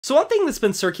So one thing that's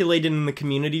been circulated in the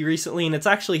community recently, and it's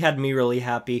actually had me really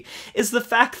happy, is the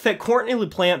fact that Courtney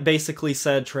LaPlante basically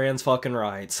said trans fucking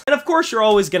rights. And of course you're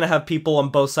always gonna have people on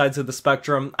both sides of the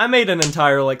spectrum. I made an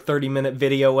entire like 30-minute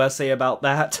video essay about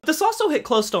that. This also hit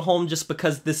close to home just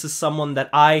because this is someone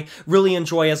that I really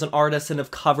enjoy as an artist and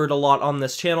have covered a lot on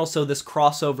this channel, so this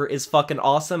crossover is fucking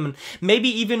awesome, and maybe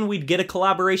even we'd get a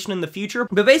collaboration in the future.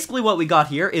 But basically what we got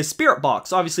here is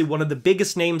Spiritbox, obviously one of the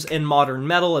biggest names in modern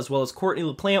metal, as well as Courtney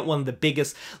LaPlante, one of the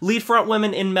biggest lead front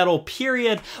women in metal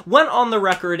period, went on the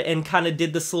record and kind of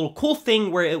did this little cool thing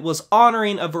where it was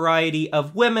honoring a variety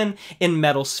of women in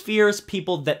metal spheres,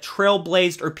 people that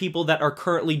trailblazed or people that are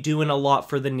currently doing a lot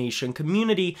for the niche and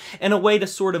community in a way to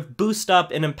sort of boost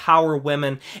up and empower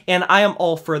women. And I am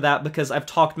all for that because I've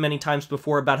talked many times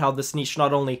before about how this niche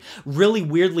not only really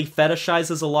weirdly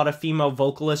fetishizes a lot of female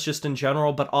vocalists just in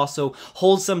general, but also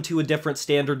holds them to a different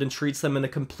standard and treats them in a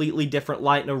completely different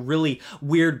light in a really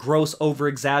weird, gross,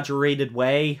 over-exaggerated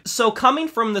way. So coming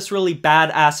from this really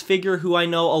badass figure who I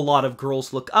know a lot of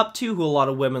girls look up to, who a lot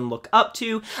of women look up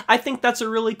to, I think that's a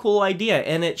really cool idea,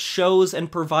 and it shows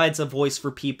and provides a voice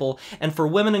for people and for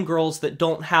women and girls that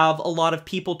don't have a lot of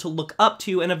people to look up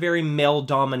to in a very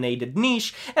male-dominated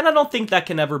niche, and I don't think that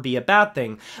can ever be a bad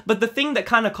thing. But the thing that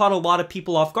kind of caught a lot of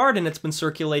people off guard, and it's been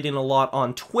circulating a lot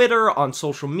on Twitter, on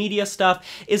social media stuff,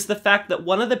 is the fact that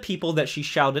one of the people that she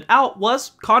shouted out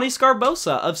was Connie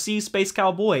Sgarbossa of See You Space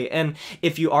Cowboy. And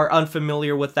if you are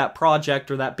unfamiliar with that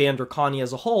project or that band or Connie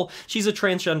as a whole, she's a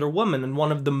transgender woman and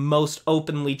one of the most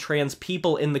openly trans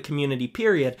people in the community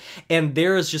period, and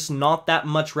there is just not that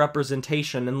much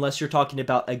representation unless you're talking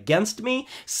about Against Me,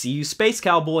 See You Space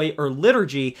Cowboy, or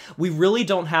Liturgy. We really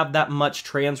don't have that much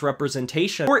trans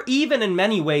representation, or even in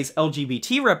many ways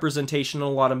LGBT representation in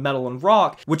a lot of metal and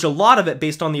rock, which a lot of it,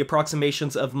 based on the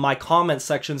approximations of my comment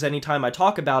sections anytime I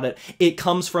talk about it, it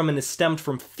comes from and is stemmed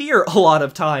from fear a lot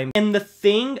of time. And the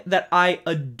thing that I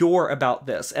adore about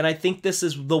this, and I think this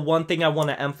is the one thing I want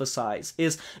to emphasize,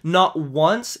 is not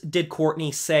once did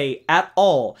Courtney say at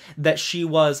all that she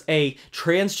was a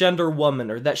transgender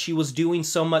woman, or that she was doing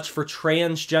so much for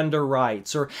transgender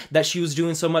rights, or that she was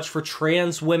doing so much for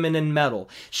trans women in metal.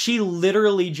 She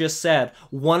literally just said,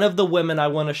 one of the women I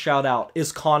want to shout out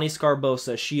is Connie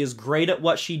Sgarbossa. She is great at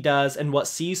what she does, and what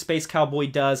See You Space Cowboy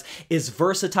does is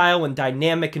versatile and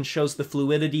dynamic and shows the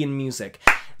fluidity in music.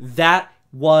 That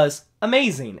was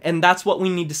amazing, and that's what we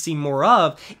need to see more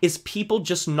of, is people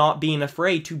just not being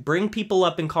afraid to bring people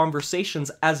up in conversations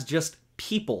as just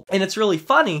people. And it's really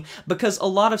funny because a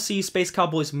lot of See You Space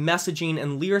Cowboy's messaging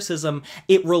and lyricism,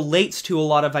 it relates to a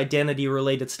lot of identity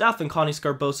related stuff, and Connie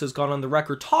Sgarbossa has gone on the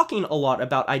record talking a lot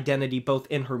about identity both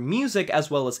in her music as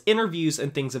well as interviews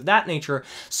and things of that nature.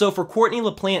 So for Courtney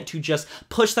LaPlante to just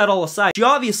push that all aside, she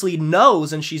obviously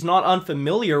knows and she's not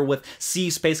unfamiliar with See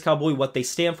You Space Cowboy, what they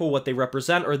stand for, what they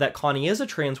represent, or that Connie is a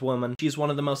trans woman. She's one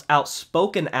of the most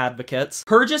outspoken advocates.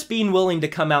 Her just being willing to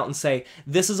come out and say,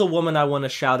 this is a woman I want to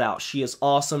shout out. She is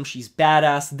awesome, she's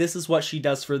badass, this is what she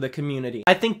does for the community.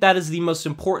 I think that is the most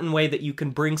important way that you can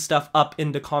bring stuff up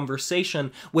into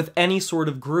conversation with any sort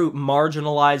of group,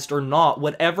 marginalized or not,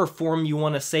 whatever form you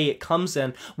want to say it comes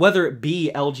in, whether it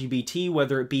be LGBT,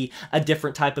 whether it be a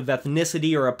different type of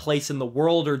ethnicity or a place in the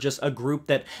world, or just a group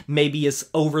that maybe is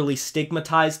overly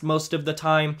stigmatized most of the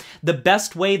time. The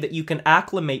best way that you can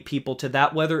acclimate people to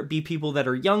that, whether it be people that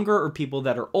are younger or people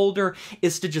that are older,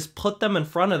 is to just put them in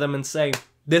front of them and say,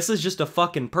 this is just a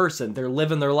fucking person. They're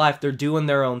living their life. They're doing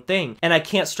their own thing. And I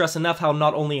can't stress enough how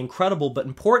not only incredible but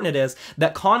important it is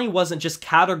that Connie wasn't just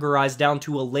categorized down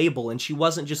to a label, and she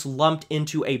wasn't just lumped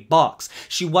into a box.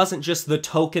 She wasn't just the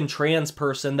token trans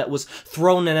person that was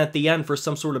thrown in at the end for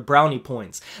some sort of brownie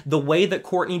points. The way that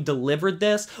Courtney delivered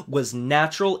this was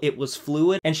natural, it was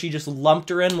fluid, and she just lumped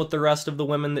her in with the rest of the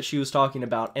women that she was talking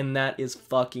about, and that is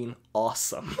fucking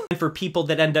awesome. And for people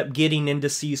that end up getting into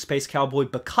See You Space Cowboy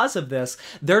because of this,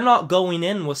 they're not going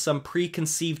in with some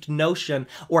preconceived notion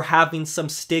or having some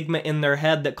stigma in their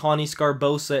head that Connie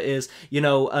Sgarbossa is, you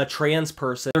know, a trans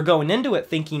person. They're going into it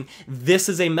thinking this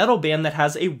is a metal band that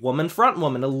has a woman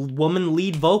frontwoman, a woman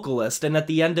lead vocalist, and at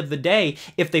the end of the day,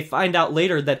 if they find out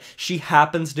later that she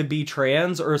happens to be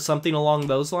trans or something along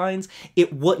those lines,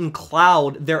 it wouldn't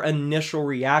cloud their initial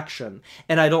reaction.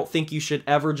 And I don't think you should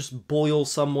ever just boil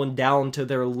someone down to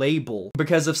their label,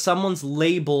 because if someone's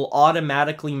label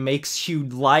automatically makes you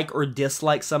to like or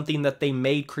dislike something that they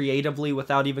made creatively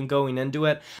without even going into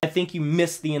it, I think you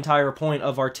missed the entire point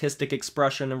of artistic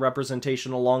expression and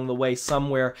representation along the way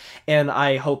somewhere, and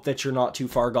I hope that you're not too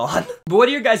far gone. But what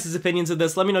are your guys' opinions of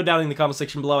this? Let me know down in the comment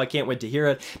section below. I can't wait to hear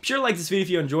it. Be sure to like this video if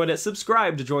you enjoyed it,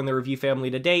 subscribe to join the review family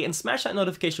today, and smash that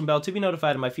notification bell to be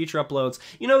notified of my future uploads.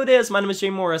 You know who it is, my name is Jay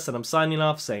Morris, and I'm signing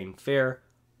off saying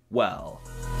farewell.